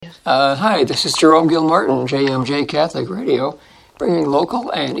Hi, this is Jerome Gilmartin, JMJ Catholic Radio, bringing local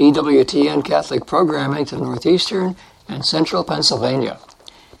and EWTN Catholic programming to northeastern and central Pennsylvania.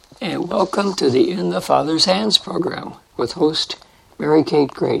 And welcome to the In the Father's Hands program with host Mary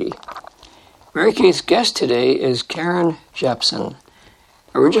Kate Grady. Mary Kate's guest today is Karen Japzon.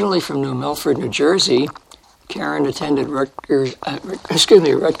 Originally from New Milford, New Jersey, Karen attended Rutgers Business School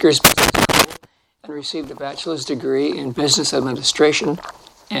and received a bachelor's degree in business administration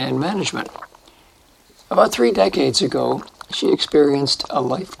and management. About 3 decades ago, she experienced a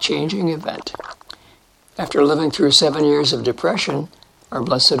life-changing event. After living through 7 years of depression, our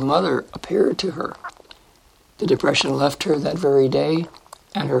Blessed Mother appeared to her. The depression left her that very day,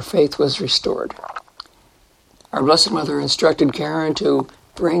 and her faith was restored. Our Blessed Mother instructed Karen to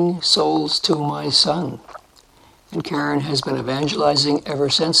bring souls to my son, and Karen has been evangelizing ever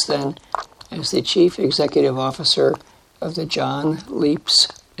since then as the Chief Executive Officer of the John Leaps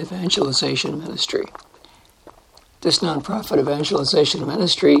Evangelization Ministry. This nonprofit evangelization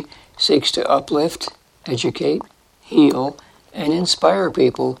ministry seeks to uplift, educate, heal, and inspire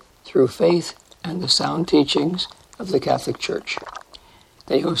people through faith and the sound teachings of the Catholic Church.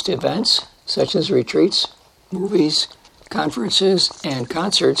 They host events such as retreats, movies, conferences, and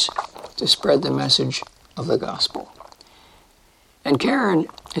concerts to spread the message of the gospel. And Karen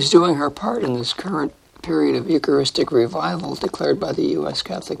is doing her part in this current period of Eucharistic revival declared by the U.S.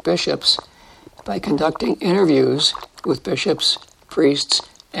 Catholic bishops by conducting interviews with bishops, priests,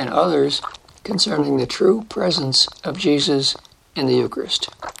 and others concerning the true presence of Jesus in the Eucharist.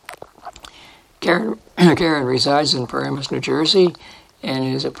 Karen resides in Paramus, New Jersey, and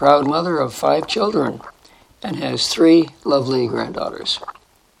is a proud mother of 5 children and has 3 lovely granddaughters.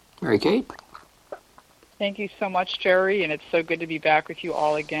 Mary Kate? Thank you so much, Jerry, and it's so good to be back with you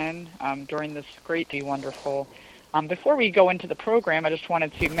all again during this great day. Wonderful. Before we go into the program, I just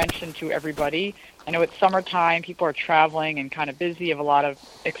wanted to mention to everybody, I know it's summertime, people are traveling and kind of busy, have a lot of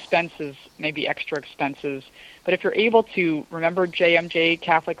expenses, maybe extra expenses, but if you're able to remember JMJ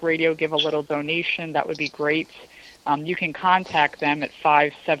Catholic Radio, give a little donation, that would be great. You can contact them at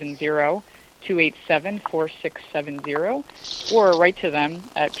 570-287-4670 or write to them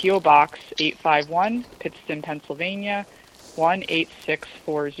at P.O. Box 851, Pittston, Pennsylvania,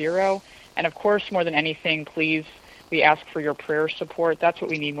 18640. And of course, more than anything, please, we ask for your prayer support. That's what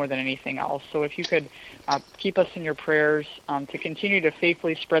we need more than anything else. So if you could keep us in your prayers to continue to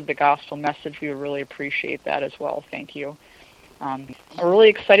faithfully spread the gospel message, we would really appreciate that as well. Thank you. I'm really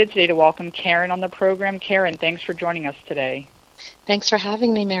excited today to welcome Karen on the program. Karen, thanks for joining us today. Thanks for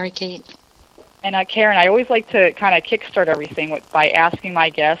having me, Mary Kate. And Karen, I always like to kind of kickstart everything by asking my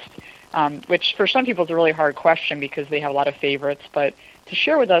guest, which for some people is a really hard question because they have a lot of favorites, but to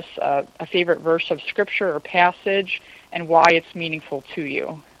share with us a favorite verse of Scripture or passage and why it's meaningful to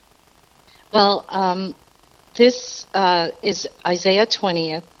you. Well, this is Isaiah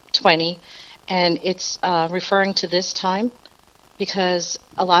 20, and it's referring to this time because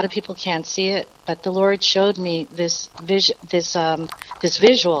a lot of people can't see it, but the Lord showed me this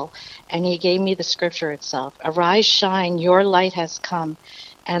visual, and He gave me the Scripture itself. Arise, shine, your light has come,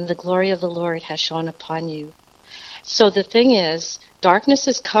 and the glory of the Lord has shone upon you. So the thing is, darkness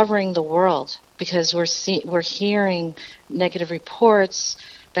is covering the world because we're hearing negative reports,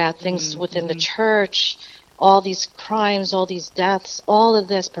 bad things within the church, all these crimes, all these deaths, all of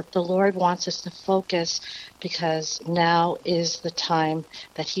this, but the Lord wants us to focus because now is the time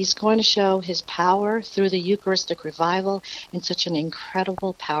that He's going to show His power through the Eucharistic revival in such an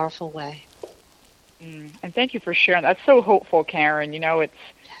incredible, powerful way. And thank you for sharing. That's so hopeful, Karen. You know, it's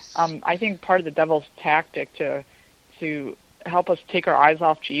I think part of the devil's tactic to help us take our eyes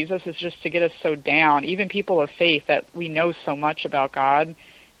off Jesus is just to get us so down. Even people of faith that we know so much about God,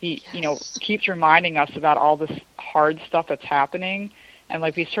 He, keeps reminding us about all this hard stuff that's happening, and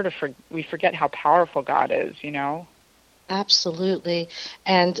like we forget how powerful God is. Absolutely.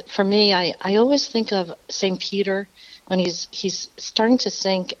 And for me, I always think of St. Peter when he's starting to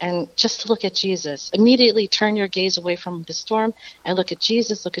sink, and just to look at Jesus. Immediately turn your gaze away from the storm and look at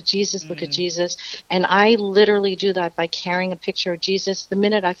Jesus, look at Jesus, look at Jesus. And I literally do that by carrying a picture of Jesus. The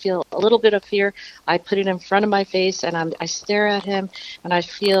minute I feel a little bit of fear, I put it in front of my face and I stare at Him, and I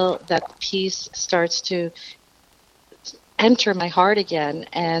feel that peace starts to enter my heart again.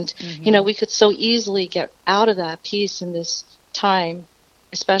 And, we could so easily get out of that peace in this time,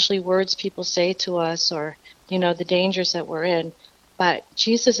 especially words people say to us or, the dangers that we're in. But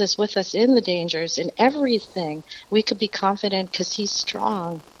Jesus is with us in the dangers, in everything. We could be confident because He's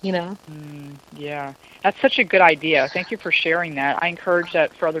strong, Yeah, that's such a good idea. Thank you for sharing that. I encourage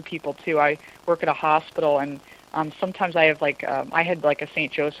that for other people, too. I work at a hospital, and sometimes I have I had like a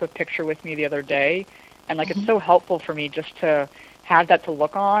St. Joseph picture with me the other day, and like it's so helpful for me just to have that to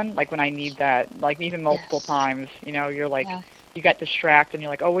look on, like when I need that, like even multiple times. You're like, you got distracted, and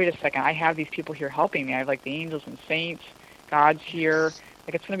you're like, oh, wait a second, I have these people here helping me. I have like the angels and saints, God's here.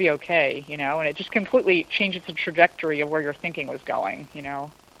 Like it's going to be okay, and it just completely changes the trajectory of where your thinking was going.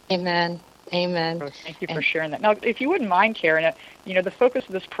 Amen. Amen. So thank you for sharing that. Now, if you wouldn't mind, Karen, the focus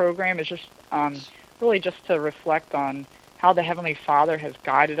of this program is just really just to reflect on how the Heavenly Father has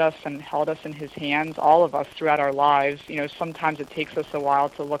guided us and held us in His hands, all of us, throughout our lives. Sometimes it takes us a while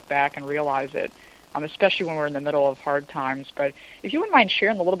to look back and realize it, especially when we're in the middle of hard times. But if you wouldn't mind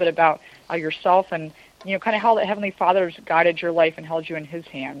sharing a little bit about yourself and, kind of how the Heavenly Father has guided your life and held you in His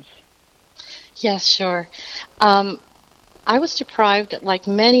hands. Yes, sure. I was deprived, like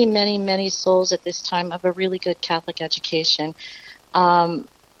many, many, many souls at this time, of a really good Catholic education.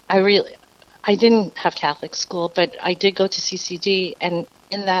 I didn't have Catholic school, but I did go to CCD, and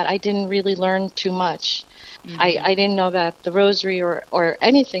in that I didn't really learn too much. Mm-hmm. I didn't know about the rosary or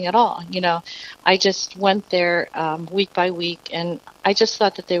anything at all. I just went there week by week, and I just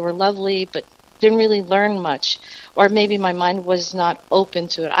thought that they were lovely, but didn't really learn much. Or maybe my mind was not open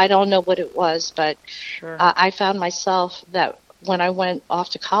to it. I don't know what it was, but sure. I found myself that when I went off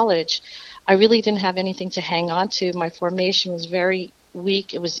to college, I really didn't have anything to hang on to. My formation was very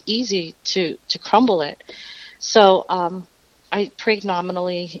weak. It was easy to crumble it. So I prayed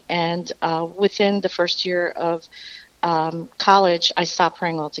nominally, and within the first year of college, I stopped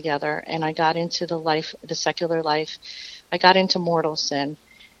praying altogether, and I got into the secular life. I got into mortal sin,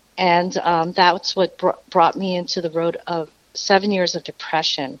 and that's what brought me into the road of 7 years of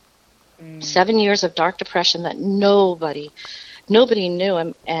depression, 7 years of dark depression that nobody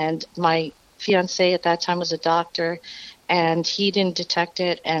knew, and my fiancé at that time was a doctor, and he didn't detect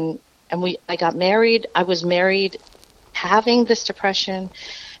it, and I got married. I was married having this depression,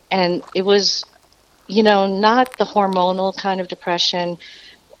 and it was, not the hormonal kind of depression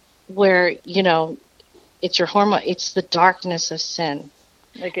where, it's your hormone, it's the darkness of sin.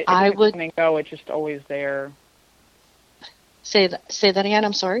 Like it doesn't come and go, it's just always there. Say that again,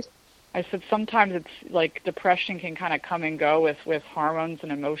 I'm sorry? I said sometimes it's like depression can kind of come and go with hormones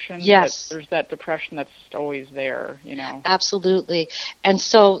and emotions. Yes. But there's that depression that's always there, Absolutely. And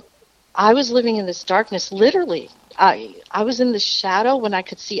so I was living in this darkness, literally. I was in the shadow when I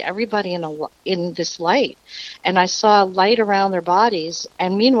could see everybody in this light. And I saw light around their bodies.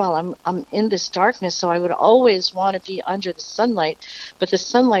 And meanwhile, I'm in this darkness, so I would always want to be under the sunlight, but the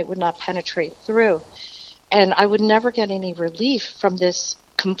sunlight would not penetrate through. And I would never get any relief from this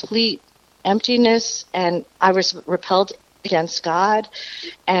complete emptiness, and I was repelled against God.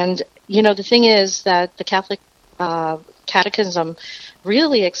 And, the thing is that the Catholic Catechism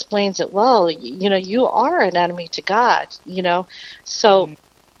really explains it well. You are an enemy to God, So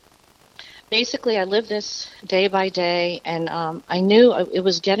basically I lived this day by day, and I knew it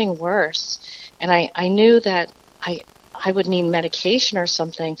was getting worse. And I knew that I would need medication or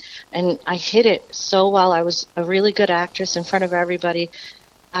something, and I hid it so well. I was a really good actress in front of everybody.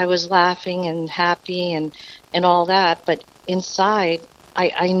 I was laughing and happy and all that, but inside,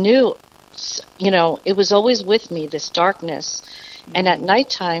 I knew, it was always with me, this darkness. And at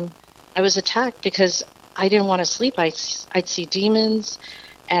nighttime, I was attacked because I didn't want to sleep. I'd see demons,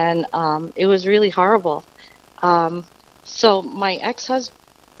 and it was really horrible. So my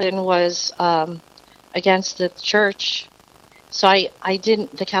ex-husband was against the church, so I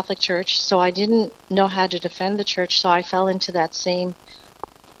didn't, the Catholic Church, so I didn't know how to defend the church, so I fell into that same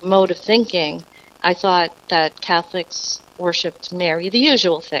mode of thinking. I thought that Catholics worshipped Mary, the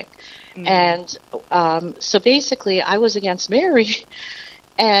usual thing. Mm-hmm. And so basically I was against Mary,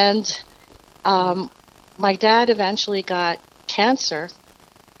 and my dad eventually got cancer,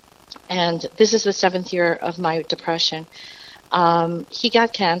 and this is the 7th year of my depression. He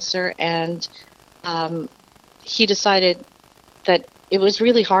got cancer, and he decided that it was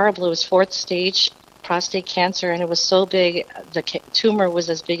really horrible. It was 4th stage prostate cancer, and it was so big, the tumor was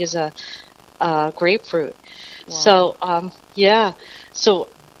as big as a grapefruit. Wow. So, so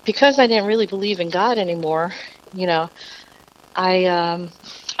because I didn't really believe in God anymore, I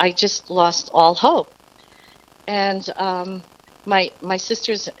just lost all hope. And my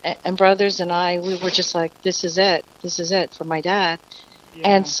sisters and brothers and I, we were just like, this is it for my dad. Yeah.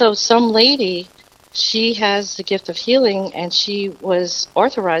 And so some lady, she has the gift of healing, and she was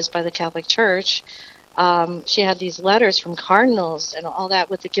authorized by the Catholic Church. She had these letters from cardinals and all that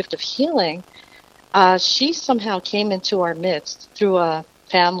with the gift of healing. She somehow came into our midst through a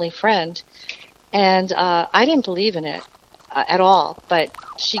family friend, and I didn't believe in it. at all. But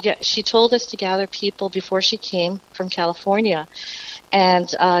she told us to gather people before she came from California,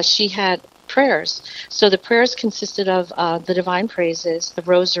 and she had prayers. So the prayers consisted of the Divine Praises, the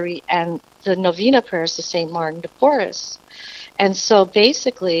Rosary, and the Novena prayers to St. Martin de Porres. And so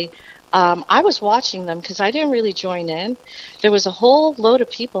basically, I was watching them because I didn't really join in. There was a whole load of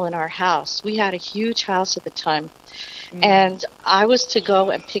people in our house. We had a huge house at the time. And I was to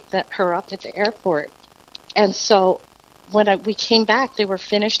go and pick her up at the airport. And so when we came back, they were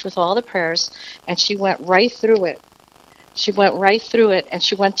finished with all the prayers, and she went right through it. She went right through it, and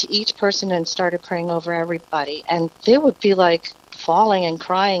she went to each person and started praying over everybody. And they would be like falling and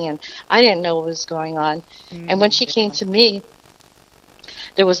crying, and I didn't know what was going on. And when she came to me,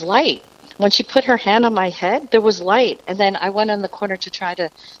 there was light. When she put her hand on my head, there was light. And then I went in the corner to try to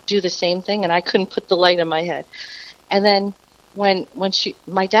do the same thing, and I couldn't put the light on my head. And then when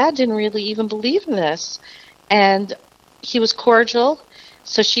my dad didn't really even believe in this, and he was cordial,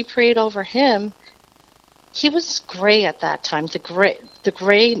 so she prayed over him. He was gray at that time. The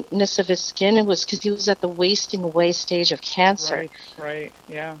grayness of his skin was because he was at the wasting away stage of cancer. Right,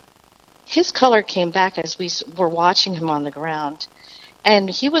 yeah. His color came back as we were watching him on the ground. And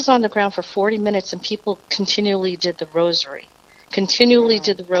he was on the ground for 40 minutes, and people continually did the rosary. And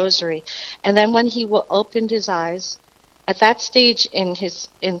then when he opened his eyes, at that stage in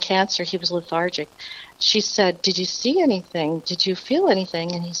cancer, he was lethargic. She said, "Did you see anything? Did you feel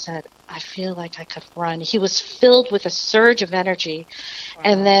anything?" And he said, "I feel like I could run." He was filled with a surge of energy. Wow.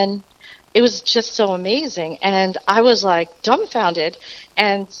 And then it was just so amazing. And I was like dumbfounded.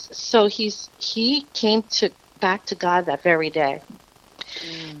 And so he came back to God that very day.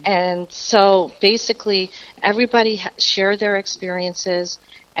 And so basically everybody shared their experiences,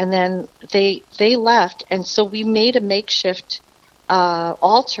 and then they left. And so we made a makeshift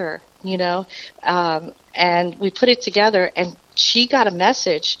altar, and we put it together, and she got a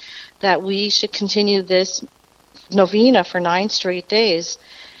message that we should continue this novena for 9 straight days.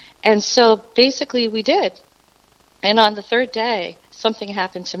 And so basically we did. And on the third day, something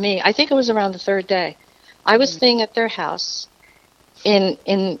happened to me. I think it was around the third day. I was staying at their house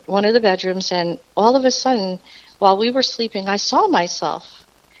in one of the bedrooms, and all of a sudden, while we were sleeping, I saw myself.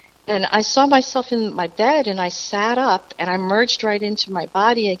 And I saw myself in my bed, and I sat up, and I merged right into my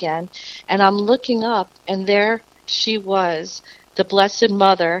body again. And I'm looking up, and there she was, the Blessed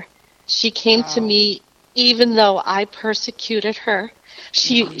Mother. She came to me even though I persecuted her.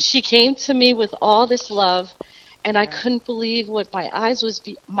 She came to me with all this love, and I couldn't believe what my eyes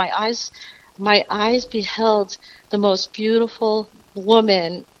beheld the most beautiful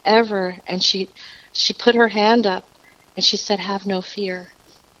woman ever. And she put her hand up, and she said, "Have no fear."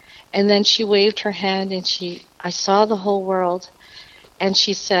 And then she waved her hand, and I saw the whole world. And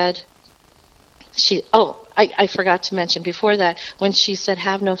she said, I forgot to mention before that, when she said,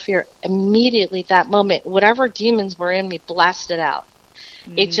 "Have no fear," immediately that moment, whatever demons were in me blasted out.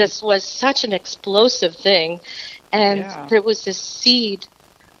 It just was such an explosive thing. And there was this seed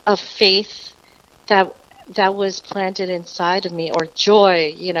of faith that was planted inside of me, or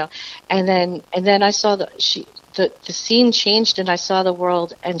joy, And then I saw the scene changed, and I saw the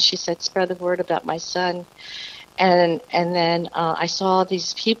world, and she said, "Spread the word about my son." And then I saw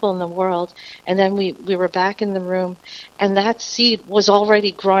these people in the world, and then we were back in the room, and that seed was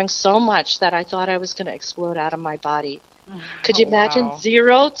already growing so much that I thought I was going to explode out of my body. Could you imagine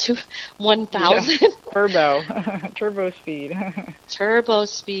 0 to 1,000? Yeah. Turbo speed. Turbo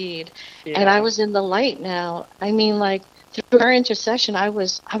speed. Yeah. And I was in the light now. I mean, like, through her intercession, I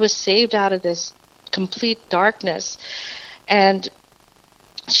was saved out of this complete darkness. And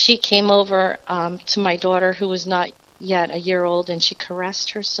she came over to my daughter, who was not yet a year old, and she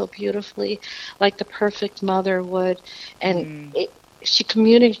caressed her so beautifully, like the perfect mother would. And she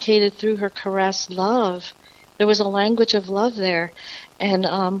communicated through her caress love. There was a language of love there. And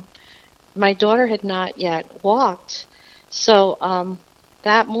my daughter had not yet walked. So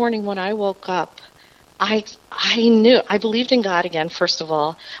that morning when I woke up, I believed in God again, first of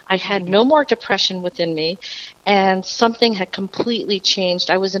all. I had no more depression within me, and something had completely changed.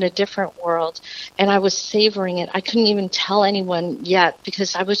 I was in a different world, and I was savoring it. I couldn't even tell anyone yet,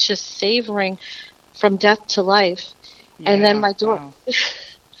 because I was just savoring from death to life. Yeah, and then my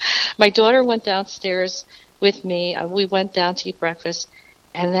daughter went downstairs with me. We went down to eat breakfast.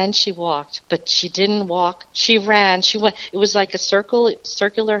 And then she walked, but she didn't walk. She ran. She went. It was like a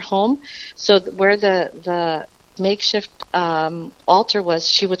circular home. So where the makeshift altar was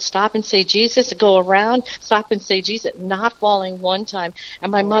she would stop and say Jesus, go around, stop and say Jesus, not falling one time.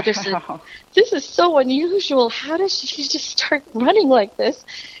 And my mother said, this is so unusual. How does she just start running like this?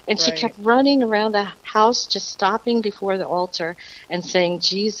 And she kept running around the house, just stopping before the altar and saying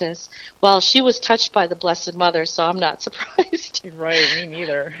Jesus. Well, she was touched by the Blessed Mother, so I'm not surprised. Right, me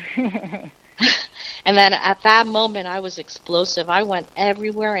neither. And then at that moment, I was explosive. I went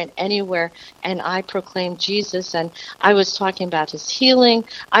everywhere and anywhere, and I proclaimed Jesus, and I was talking about his healing.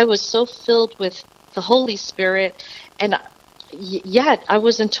 I was so filled with the Holy Spirit, and yet I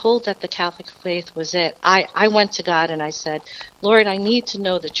wasn't told that the Catholic faith was it. I went to God and I said, Lord, I need to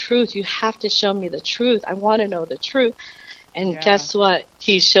know the truth. You have to show me the truth. I want to know the truth. And guess what?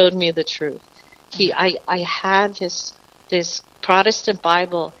 He showed me the truth. I had this Protestant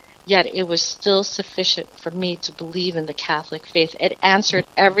Bible, yet it was still sufficient for me to believe in the Catholic faith. It answered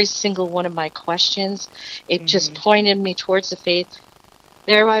every single one of my questions. It just pointed me towards the faith.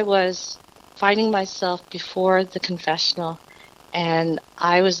 There I was, finding myself before the confessional, and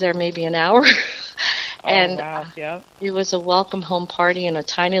I was there maybe an hour. And it was a welcome home party in a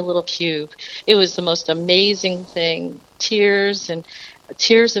tiny little cube. It was the most amazing thing. Tears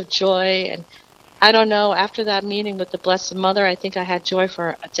of joy. And I don't know, after that meeting with the Blessed Mother, I think I had joy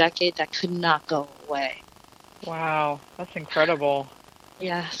for a decade that could not go away. Wow, that's incredible.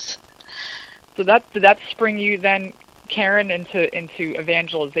 Yes. So did that spring you then, Karen, into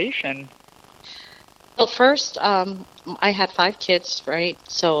evangelization? Well, first, I had 5 kids, right?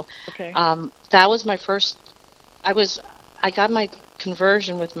 So that was my first. I got my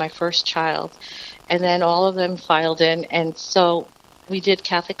conversion with my first child, and then all of them filed in, and so we did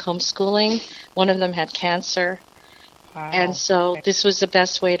Catholic homeschooling. One of them had cancer, and so this was the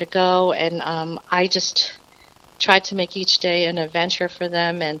best way to go. And I just tried to make each day an adventure for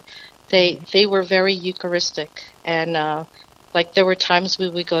them, and they were very Eucharistic, and like there were times we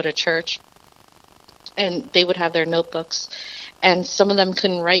would go to church, and they would have their notebooks, and some of them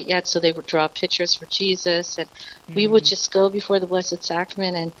couldn't write yet, so they would draw pictures for Jesus, and we would just go before the Blessed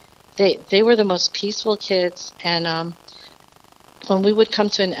Sacrament, and they were the most peaceful kids. And when we would come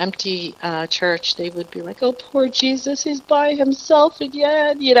to an empty church, they would be like, oh, poor Jesus, he's by himself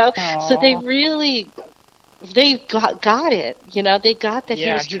again, you know. Aww. So they got it, you know. They got that he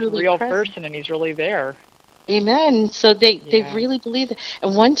was truly he's a real present. person, and he's really there. Amen. So they really believed it.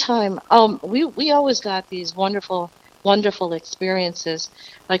 And one time, we always got these wonderful experiences.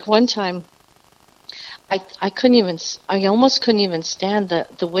 Like one time, I almost couldn't even stand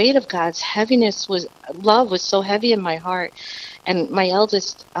the weight of God's love was so heavy in my heart. And my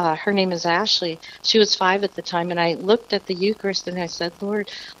eldest, her name is Ashley. She was 5 at the time, and I looked at the Eucharist and I said,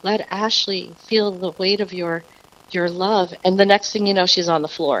 Lord, let Ashley feel the weight of your love. And the next thing you know, she's on the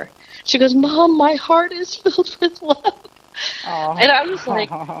floor. She goes, Mom, my heart is filled with love. Oh. And I was like,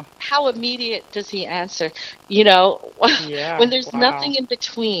 how immediate does he answer? You know, when there's nothing in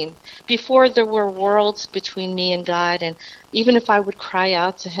between. Before there were worlds between me and God, and even if I would cry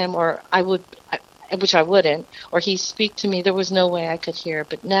out to him, or which I wouldn't, or he speak to me, there was no way I could hear.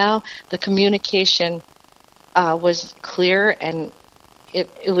 But now the communication was clear, and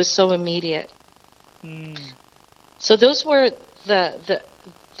it was so immediate. So those were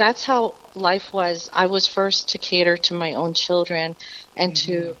that's how life was. I was first to cater to my own children and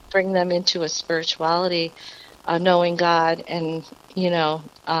to bring them into a spirituality, knowing God, and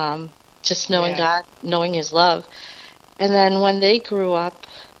just knowing God, knowing his love. And then when they grew up,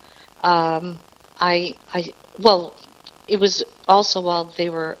 it was also while they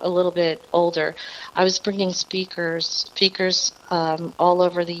were a little bit older, I was bringing speakers all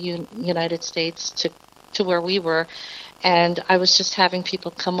over the United States to where we were. And I was just having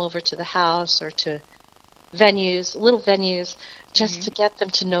people come over to the house or to little venues, just to get them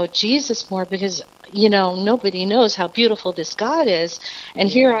to know Jesus more, because, nobody knows how beautiful this God is. And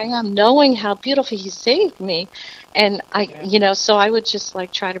here I am knowing how beautiful he saved me. And so I would just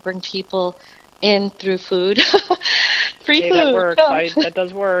try to bring people in through food. Free food. That works. That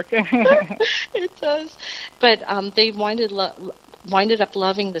does work. It does. But they winded up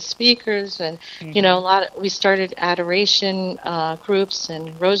loving the speakers, and we started adoration groups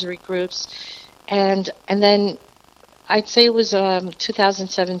and rosary groups, and then I'd say it was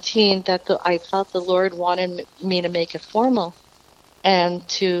 2017 that I felt the Lord wanted me to make it formal, and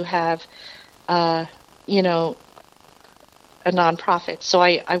to have a nonprofit. So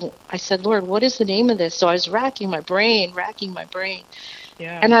I said, Lord, what is the name of this? So I was racking my brain,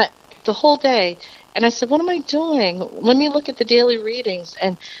 and the whole day. And I said, what am I doing? Let me look at the daily readings.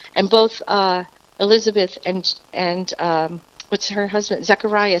 And both Elizabeth and what's her husband?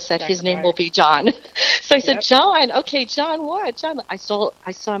 Zechariah said his name Zechariah. will be John. So I said, Yep. John. Okay, John what? John. I saw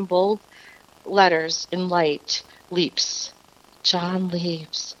in bold letters in light, Leaps. John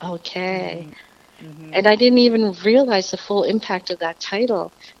Leaps. Okay. Mm-hmm. And I didn't even realize the full impact of that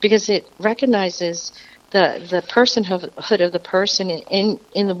title because it recognizes the personhood of the person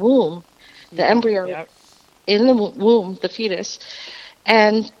in the womb, the embryo in the womb, the fetus.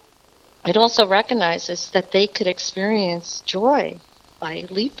 And it also recognizes that they could experience joy by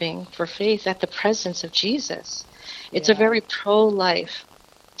leaping for faith at the presence of Jesus. It's a very pro-life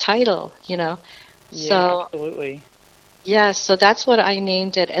title, you know. Yeah, so, absolutely. Yeah, so that's what I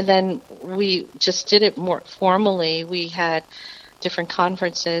named it. And then we just did it more formally. We had different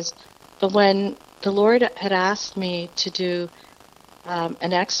conferences. But when the Lord had asked me to do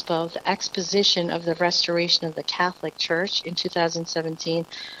an expo, the exposition of the restoration of the Catholic Church in 2017,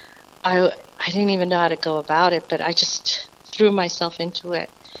 I didn't even know how to go about it, but I just threw myself into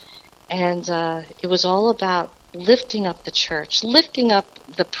it. And it was all about lifting up the church, lifting up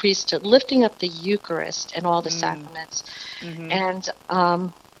the priesthood, lifting up the Eucharist and all the sacraments. Mm-hmm. And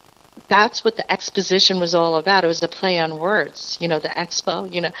that's what the exposition was all about. It was a play on words, you know, the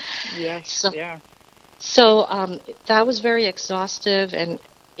expo, you know. Yes, So that was very exhaustive, and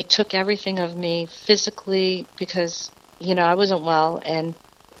it took everything of me physically because, you know, I wasn't well. And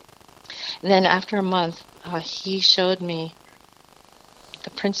then after a month, he showed me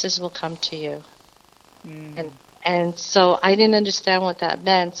the princes will come to you. And so I didn't understand what that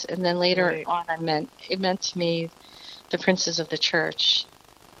meant. And then later on, it meant to me the princes of the church.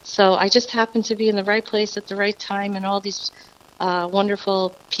 So I just happened to be in the right place at the right time, and all these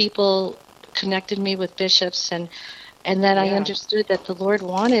wonderful people connected me with bishops. And then I understood that the Lord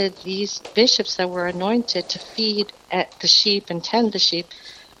wanted these bishops that were anointed to feed at the sheep and tend the sheep,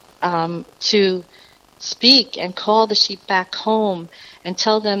 to speak and call the sheep back home and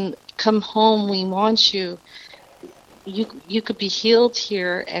tell them, come home, we want you. You could be healed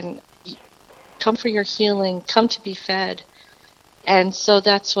here, and come for your healing, come to be fed. And so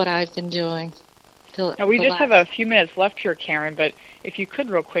that's what I've been doing. Now, we just have a few minutes left here, Karen, but if you could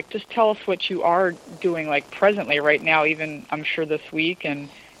real quick, just tell us what you are doing, like presently right now, even I'm sure this week and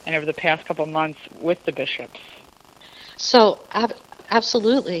over the past couple of months with the bishops. So,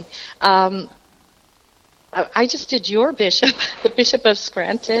 absolutely. I just did your bishop, the Bishop of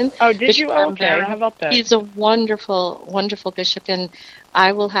Scranton. Oh, did Bishop you? Okay, how about that? He's a wonderful, wonderful bishop, and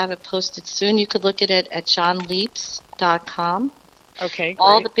I will have it posted soon. You could look at it at johnleaps.com. Okay, great.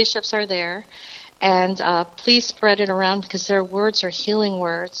 All the bishops are there, and please spread it around because their words are healing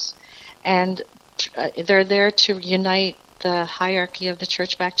words, and they're there to unite the hierarchy of the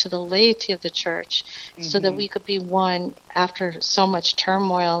church back to the laity of the church, so that we could be one after so much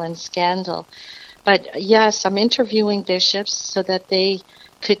turmoil and scandal. But yes, I'm interviewing bishops so that they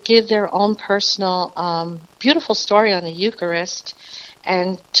could give their own personal, beautiful story on the Eucharist,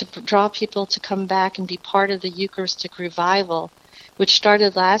 and to draw people to come back and be part of the Eucharistic revival, which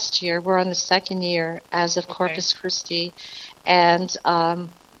started last year. We're on the second year as of Corpus Christi, and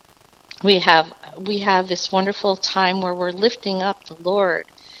we have this wonderful time where we're lifting up the Lord.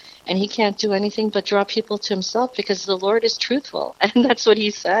 And he can't do anything but draw people to himself because the Lord is truthful, and that's what he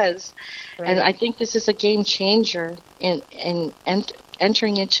says. Right. And I think this is a game changer in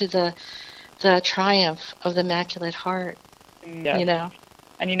entering into the triumph of the Immaculate Heart. Yes. You know,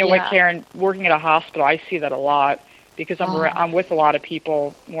 and you know what, Karen? Working at a hospital, I see that a lot because I'm with a lot of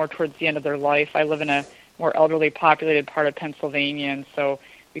people more towards the end of their life. I live in a more elderly populated part of Pennsylvania, and so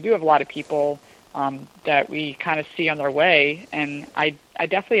we do have a lot of people that we kind of see on their way, and I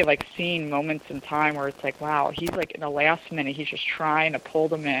definitely have like seen moments in time where it's like, wow, he's like in the last minute, he's just trying to pull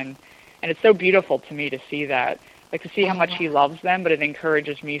them in, and it's so beautiful to me to see that, like to see how much he loves them, but it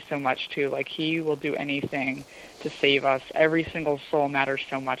encourages me so much too, like he will do anything to save us. Every single soul matters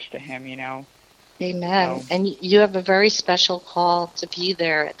so much to him, you know. Amen. So. And you have a very special call to be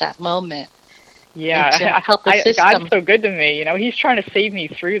there at that moment. Yeah, help the system. God's so good to me, you know. He's trying to save me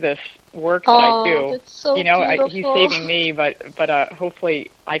through this work that I do. That's so you know, beautiful. He's saving me, but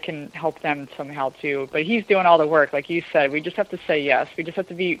hopefully I can help them somehow too. But he's doing all the work, like you said. We just have to say yes. We just have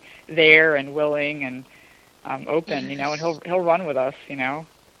to be there and willing and open, you know. And he'll run with us, you know.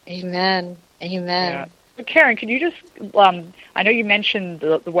 Amen. Amen. Yeah. So Karen, could you just? I know you mentioned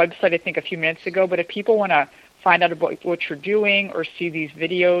the website I think a few minutes ago, but if people want to find out about what you're doing or see these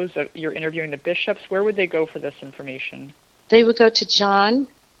videos of you're interviewing the bishops, where would they go for this information? They would go to John,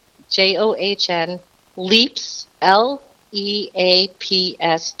 John, Leaps,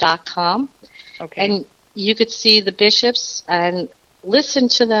 LEAPS.com. Okay. And you could see the bishops, and listen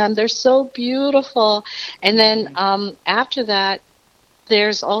to them. They're so beautiful. And then after that,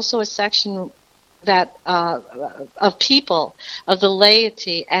 there's also a section that of people, of the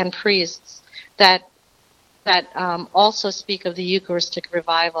laity and priests that also speak of the Eucharistic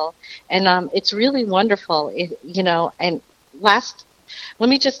revival, and it's really wonderful. And let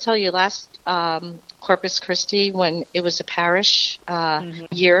me just tell you, last Corpus Christi, when it was a parish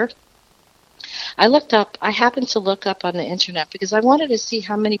year, I happened to look up on the internet because I wanted to see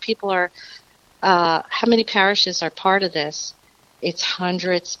how many parishes are part of this. It's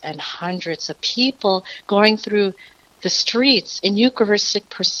hundreds and hundreds of people going through the streets in Eucharistic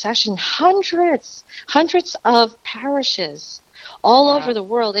procession, hundreds of parishes all over the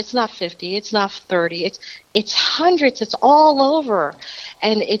world. It's not 50, it's not 30, it's hundreds, it's all over.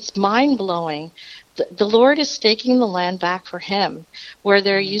 And it's mind-blowing. The Lord is staking the land back for him, where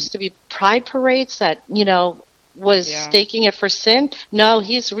there used to be pride parades that, was staking it for sin. No,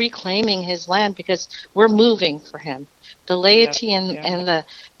 he's reclaiming his land because we're moving for him. The laity and the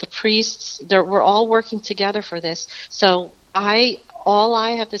priests, we're all working together for this. So all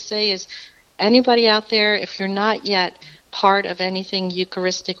I have to say is, anybody out there, if you're not yet part of anything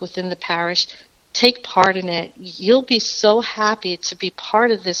Eucharistic within the parish, take part in it. You'll be so happy to be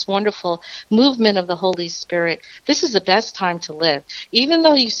part of this wonderful movement of the Holy Spirit. This is the best time to live. Even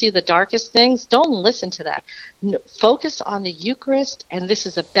though you see the darkest things, don't listen to that. Focus on the Eucharist, and this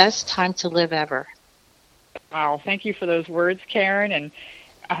is the best time to live ever. Wow, thank you for those words, Karen, and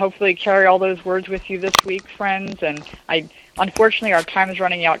I hopefully carry all those words with you this week, friends. And unfortunately, our time is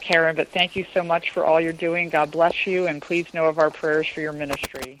running out, Karen, but thank you so much for all you're doing. God bless you, and please know of our prayers for your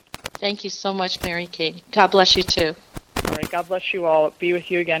ministry. Thank you so much, Mary Kate. God bless you, too. All right, God bless you all. Be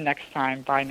with you again next time. Bye now.